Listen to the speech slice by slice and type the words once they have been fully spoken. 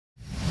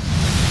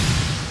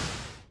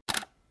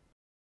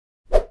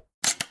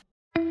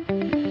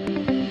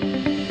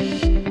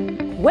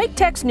Wake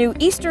Tech's new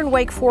Eastern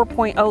Wake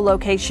 4.0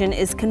 location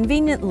is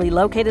conveniently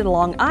located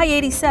along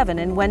I-87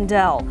 in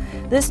Wendell.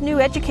 This new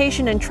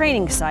education and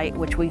training site,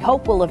 which we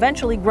hope will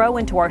eventually grow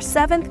into our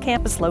 7th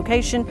campus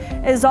location,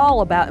 is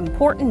all about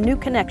important new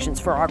connections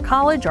for our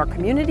college, our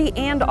community,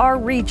 and our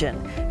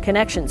region.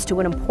 Connections to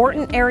an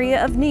important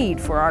area of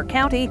need for our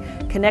county,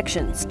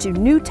 connections to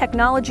new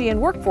technology and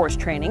workforce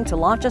training to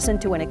launch us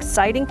into an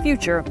exciting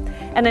future,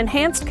 and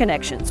enhanced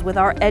connections with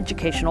our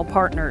educational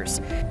partners.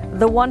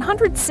 The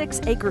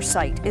 106-acre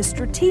site is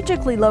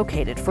strategically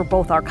located for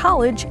both our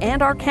college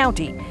and our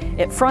county.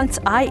 It fronts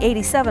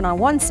I-87 on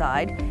one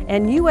side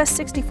and US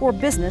 64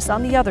 business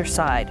on the other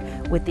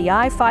side, with the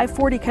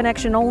I-540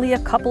 connection only a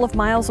couple of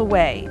miles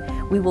away.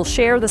 We will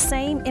share the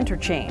same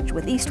interchange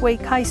with East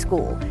Wake High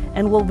School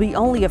and will be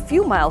only a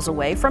few miles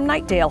away from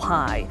Knightdale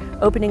High,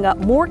 opening up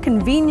more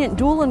convenient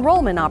dual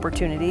enrollment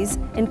opportunities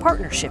in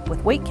partnership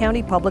with Wake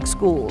County Public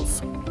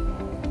Schools.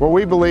 Well,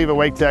 we believe at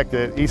Wake Tech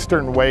that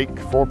Eastern Wake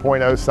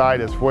 4.0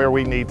 site is where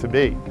we need to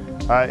be.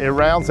 It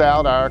rounds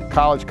out our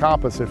college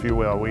campus, if you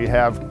will. We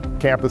have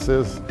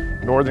campuses,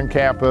 Northern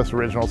Campus,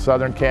 Original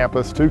Southern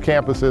Campus, 2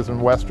 campuses in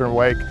Western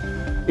Wake.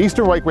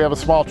 Eastern Wake, we have a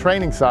small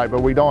training site,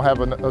 but we don't have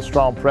a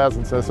strong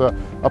presence. It's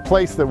a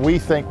place that we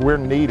think we're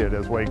needed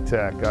as Wake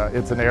Tech.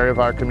 It's an area of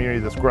our community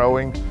that's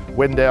growing.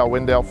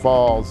 Wendell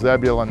Falls,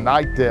 Zebulon,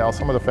 Knightdale,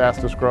 some of the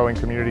fastest growing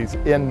communities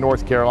in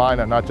North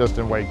Carolina, not just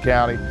in Wake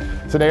County.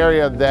 It's an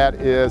area that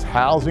is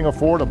housing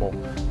affordable,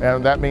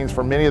 and that means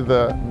for many of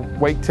the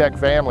Wake Tech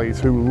families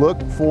who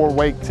look for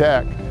Wake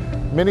Tech,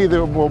 many of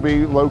them will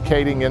be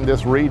locating in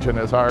this region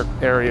as our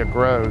area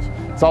grows.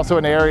 It's also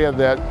an area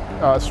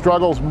that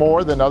struggles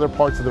more than other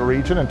parts of the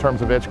region in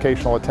terms of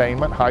educational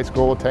attainment, high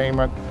school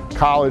attainment,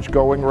 college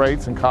going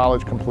rates, and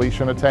college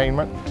completion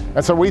attainment.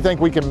 And so we think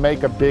we can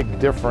make a big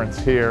difference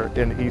here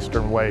in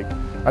Eastern Wake.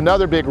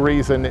 Another big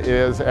reason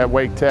is at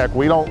Wake Tech,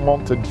 we don't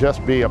want to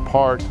just be a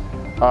part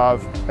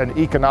of an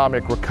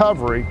economic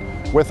recovery.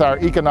 With our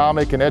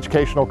economic and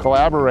educational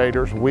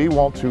collaborators, we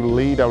want to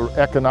lead an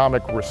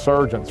economic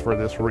resurgence for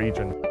this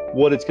region.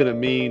 What it's going to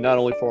mean not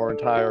only for our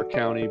entire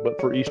county, but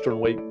for Eastern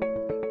Wake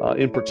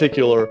in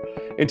particular.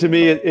 And to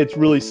me, it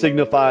really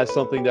signifies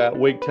something that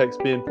Wake Tech's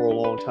been for a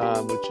long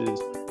time, which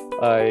is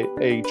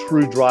a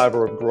true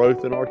driver of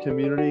growth in our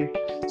community.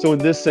 So in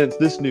this sense,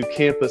 this new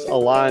campus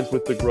aligns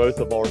with the growth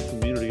of our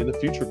community and the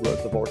future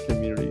growth of our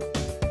community.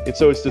 And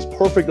so it's this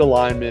perfect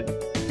alignment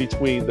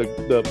between the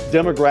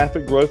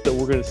demographic growth that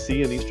we're going to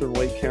see in Eastern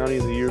Wake County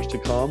in the years to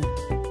come,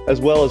 as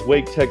well as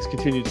Wake Tech's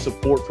continued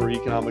support for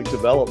economic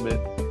development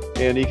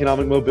and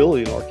economic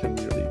mobility in our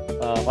community.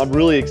 I'm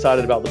really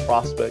excited about the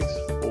prospects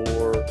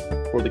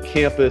for the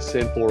campus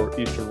and for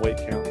Eastern Wake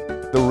County.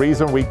 The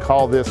reason we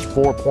call this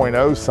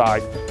 4.0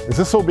 site is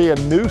this will be a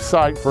new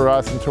site for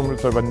us in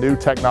terms of a new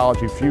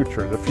technology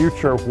future, the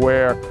future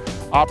where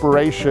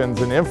operations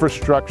and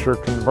infrastructure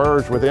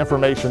converge with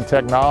information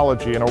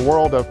technology in a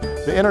world of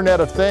the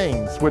Internet of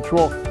Things, which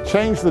will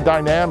change the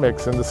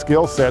dynamics and the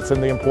skill sets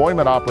and the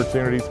employment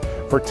opportunities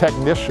for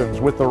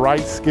technicians with the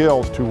right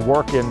skills to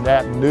work in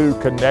that new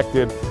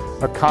connected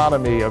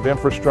economy of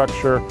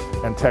infrastructure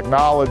and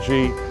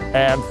technology.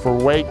 And for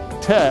Wake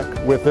Tech,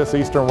 with this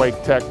Eastern Wake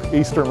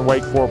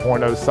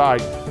 4.0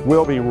 site,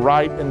 we'll be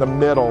right in the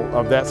middle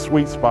of that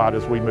sweet spot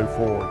as we move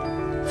forward.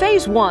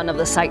 Phase 1 of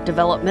the site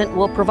development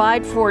will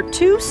provide for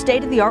 2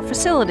 state-of-the-art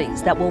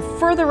facilities that will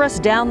further us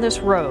down this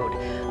road.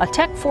 A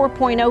Tech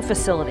 4.0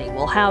 facility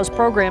will house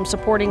programs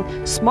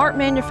supporting smart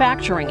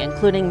manufacturing,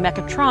 including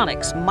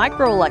mechatronics,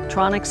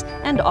 microelectronics,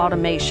 and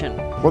automation.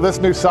 Well, this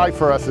new site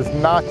for us is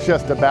not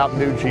just about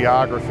new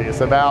geography. It's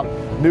about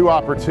new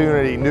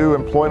opportunity, new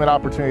employment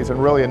opportunities,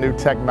 and really a new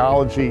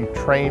technology,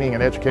 training,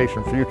 and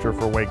education future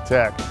for Wake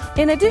Tech.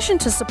 In addition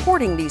to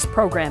supporting these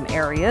program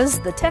areas,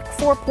 the Tech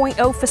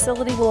 4.0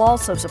 facility will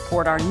also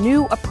support our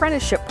new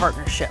apprenticeship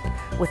partnership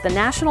with the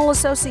National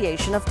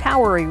Association of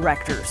Tower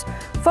Erectors,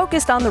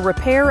 focused on the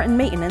repair and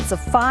maintenance of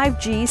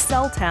 5G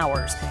cell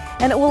towers.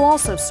 And it will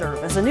also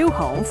serve as a new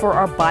home for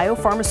our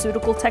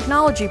biopharmaceutical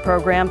technology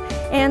program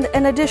and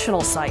an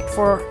additional site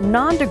for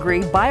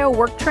non-degree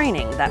biowork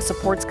training that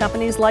supports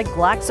companies like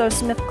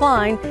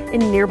GlaxoSmithKline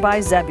in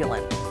nearby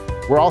Zebulon.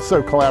 We're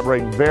also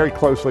collaborating very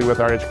closely with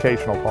our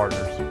educational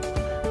partners.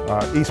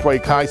 East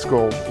Wake High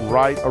School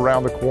right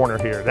around the corner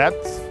here.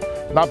 That's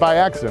not by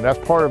accident. That's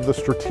part of the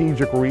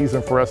strategic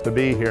reason for us to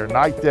be here.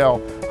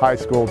 Knightdale High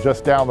School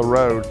just down the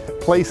road,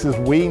 places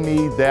we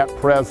need that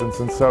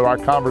presence, and so our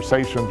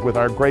conversations with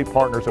our great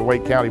partners at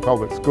Wake County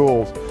Public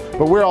Schools.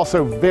 But we're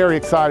also very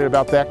excited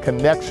about that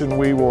connection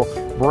we will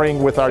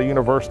bring with our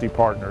university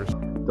partners.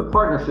 The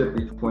partnership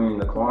between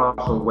the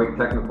Colossal Wake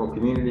Technical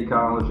Community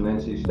College and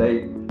NC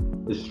State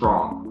is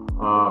strong.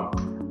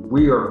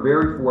 We are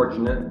very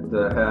fortunate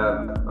to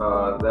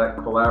have that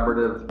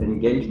collaborative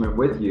engagement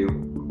with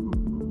you,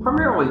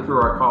 primarily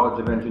through our College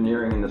of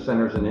Engineering and the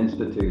Centers and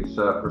Institutes,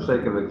 for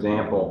sake of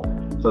example.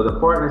 So the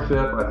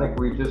partnership, I think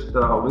we just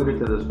alluded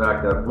to this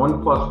fact that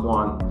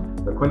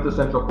 1+1, the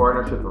quintessential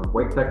partnership of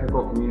Wake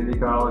Technical Community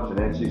College and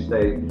NC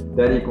State,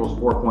 that equals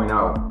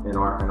 4.0 in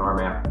our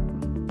map.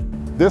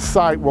 This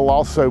site will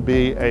also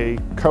be a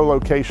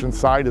co-location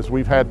site, as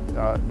we've had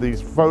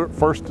these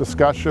first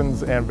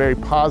discussions and very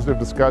positive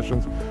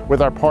discussions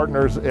with our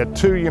partners at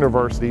 2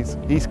 universities,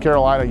 East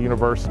Carolina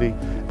University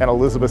and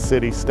Elizabeth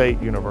City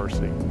State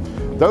University.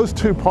 Those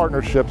 2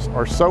 partnerships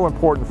are so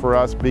important for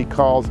us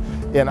because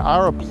in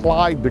our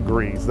applied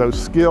degrees,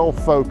 those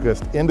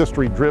skill-focused,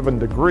 industry-driven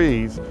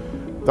degrees,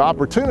 the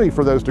opportunity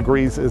for those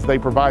degrees is they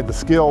provide the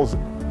skills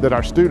that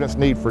our students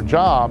need for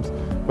jobs,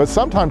 but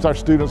sometimes our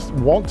students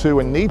want to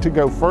and need to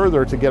go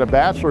further to get a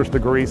bachelor's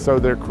degree so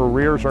their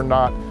careers are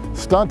not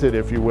stunted,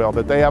 if you will,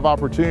 that they have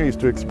opportunities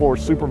to explore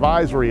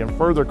supervisory and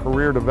further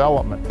career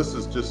development. This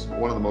is just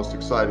one of the most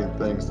exciting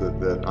things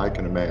that I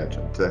can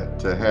imagine,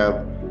 to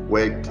have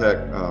Wake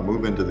Tech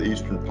move into the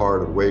eastern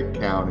part of Wake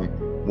County,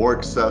 more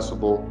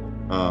accessible,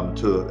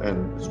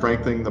 and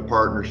strengthening the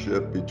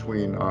partnership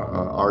between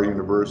our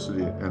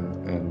university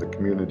and the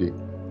community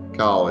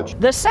college.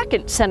 The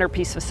second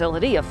centerpiece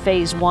facility of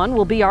Phase 1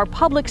 will be our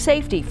Public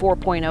Safety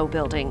 4.0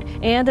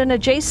 building and an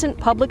adjacent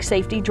public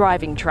safety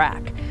driving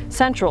track.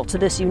 Central to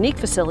this unique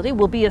facility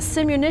will be a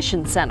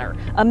simunition center,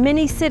 a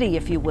mini city,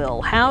 if you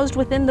will, housed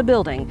within the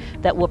building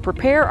that will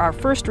prepare our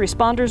first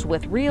responders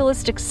with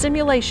realistic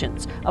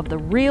simulations of the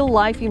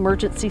real-life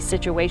emergency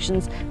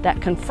situations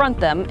that confront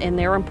them in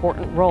their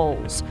important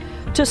roles.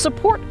 To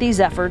support these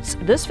efforts,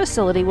 this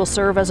facility will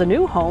serve as a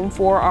new home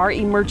for our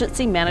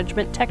emergency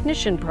management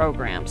technician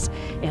programs.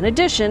 In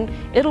addition,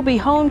 it'll be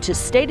home to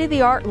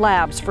state-of-the-art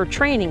labs for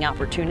training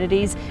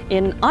opportunities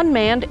in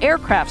unmanned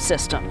aircraft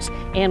systems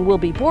and will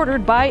be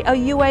bordered by a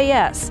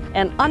UAS,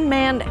 an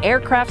unmanned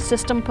aircraft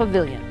system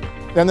pavilion.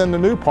 And then the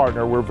new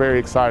partner we're very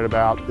excited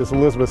about is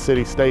Elizabeth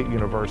City State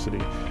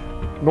University,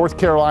 North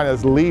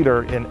Carolina's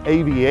leader in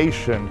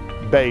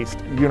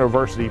aviation-based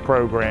university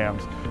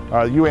programs.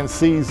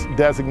 UNC's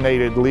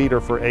designated leader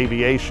for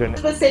aviation.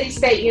 Elizabeth City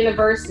State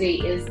University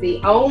is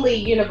the only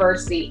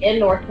university in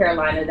North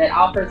Carolina that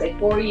offers a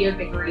 4-year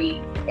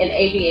degree in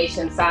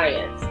aviation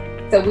science.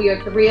 So we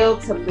are thrilled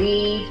to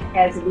lead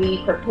as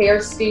we prepare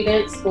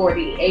students for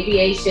the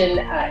aviation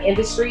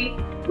industry.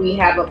 We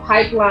have a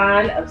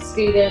pipeline of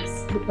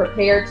students who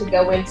prepare to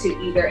go into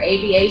either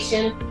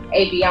aviation,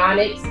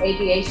 avionics,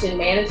 aviation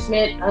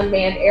management,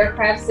 unmanned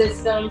aircraft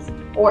systems,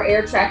 or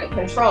air traffic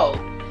control.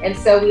 And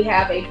so we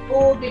have a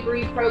full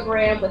degree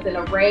program with an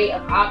array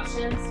of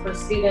options for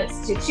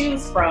students to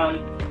choose from.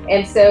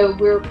 And so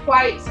we're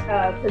quite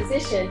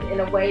positioned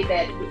in a way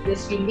that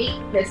this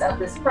uniqueness of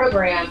this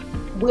program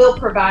will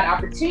provide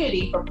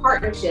opportunity for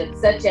partnerships,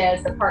 such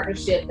as the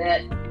partnership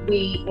that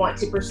we want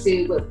to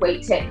pursue with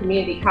Wake Tech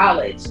Community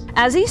College.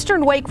 As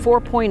Eastern Wake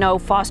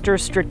 4.0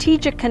 fosters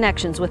strategic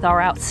connections with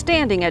our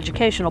outstanding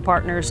educational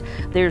partners,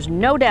 there's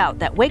no doubt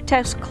that Wake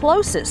Tech's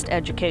closest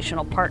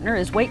educational partner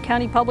is Wake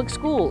County Public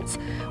Schools.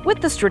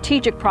 With the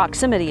strategic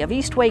proximity of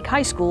East Wake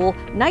High School,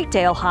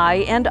 Knightdale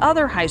High, and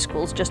other high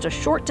schools just a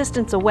short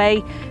distance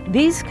away,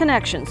 these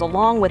connections,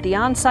 along with the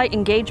on-site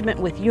engagement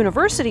with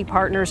university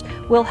partners,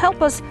 will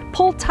help us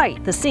pull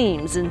tight the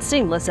seams in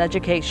seamless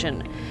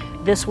education.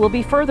 This will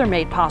be further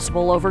made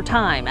possible over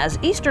time as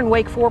Eastern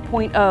Wake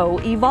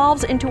 4.0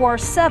 evolves into our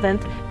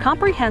 7th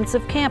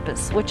comprehensive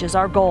campus, which is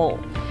our goal.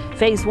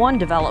 Phase 1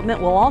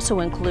 development will also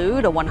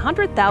include a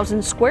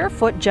 100,000 square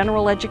foot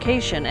general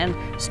education and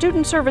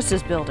student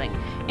services building,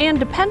 and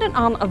dependent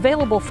on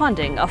available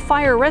funding, a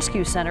fire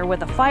rescue center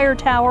with a fire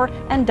tower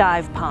and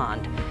dive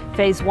pond.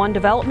 Phase 1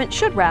 development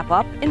should wrap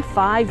up in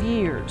 5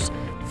 years.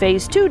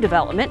 Phase 2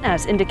 development,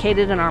 as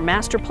indicated in our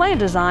master plan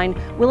design,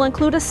 will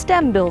include a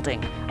STEM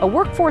building, a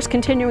workforce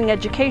continuing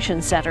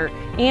education center,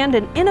 and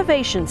an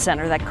innovation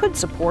center that could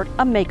support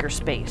a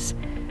makerspace.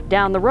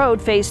 Down the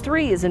road, Phase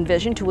 3 is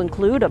envisioned to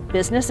include a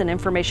business and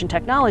information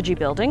technology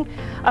building,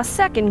 a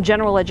second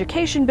general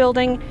education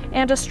building,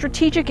 and a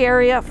strategic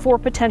area for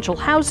potential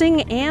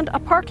housing and a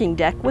parking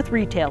deck with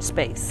retail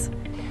space.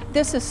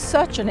 This is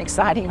such an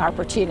exciting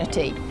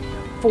opportunity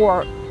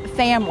for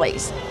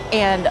families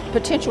and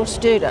potential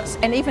students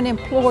and even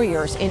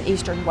employers in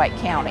Eastern Wake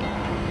County.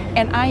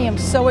 And I am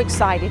so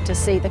excited to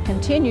see the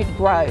continued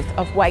growth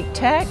of Wake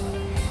Tech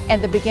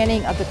and the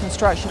beginning of the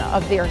construction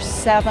of their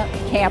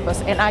 7th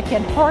campus, and I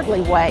can hardly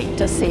wait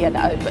to see it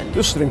open.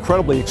 This is an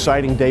incredibly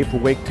exciting day for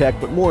Wake Tech,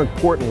 but more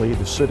importantly,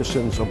 the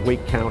citizens of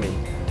Wake County.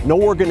 No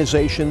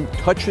organization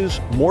touches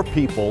more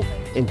people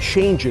and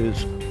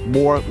changes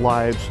more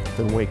lives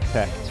than Wake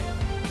Tech.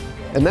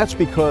 And that's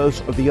because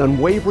of the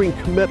unwavering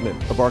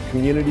commitment of our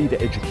community to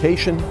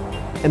education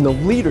and the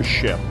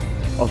leadership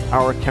of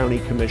our county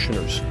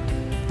commissioners.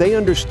 They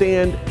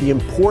understand the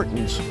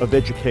importance of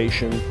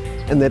education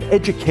and that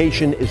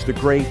education is the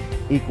great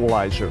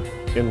equalizer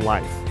in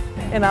life.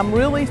 And I'm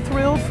really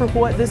thrilled for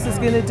what this is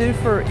going to do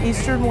for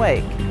Eastern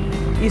Wake.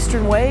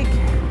 Eastern Wake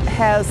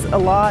has a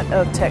lot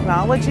of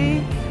technology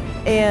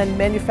and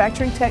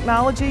manufacturing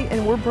technology,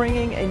 and we're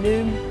bringing a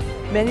new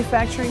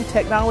manufacturing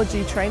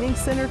technology training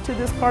center to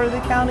this part of the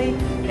county,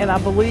 and I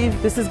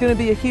believe this is going to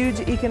be a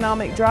huge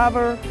economic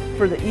driver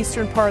for the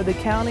eastern part of the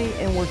county,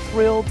 and we're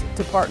thrilled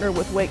to partner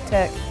with Wake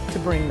Tech to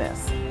bring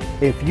this.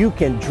 If you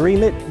can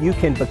dream it, you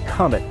can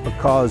become it,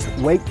 because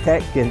Wake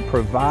Tech can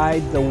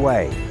provide the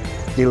way.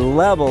 The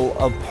level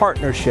of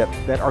partnership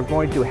that are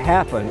going to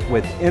happen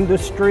with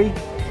industry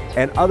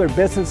and other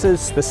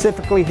businesses,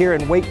 specifically here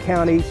in Wake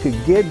County, to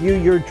give you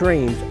your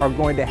dreams are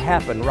going to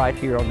happen right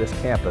here on this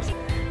campus.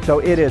 So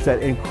it is an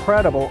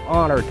incredible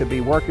honor to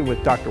be working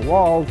with Dr.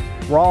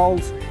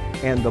 Rawls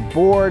and the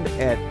board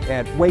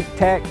at Wake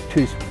Tech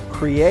to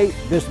create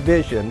this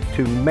vision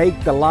to make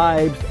the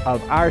lives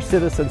of our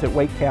citizens at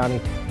Wake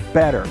County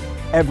better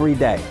every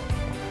day.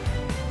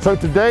 So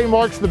today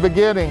marks the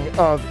beginning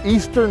of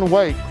Eastern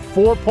Wake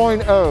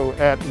 4.0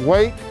 at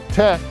Wake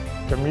Tech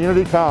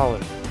Community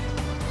College.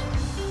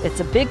 It's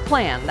a big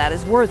plan that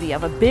is worthy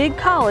of a big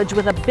college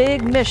with a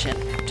big mission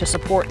to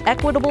support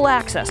equitable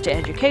access to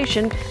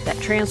education that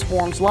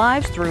transforms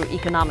lives through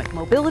economic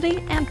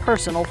mobility and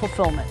personal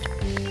fulfillment.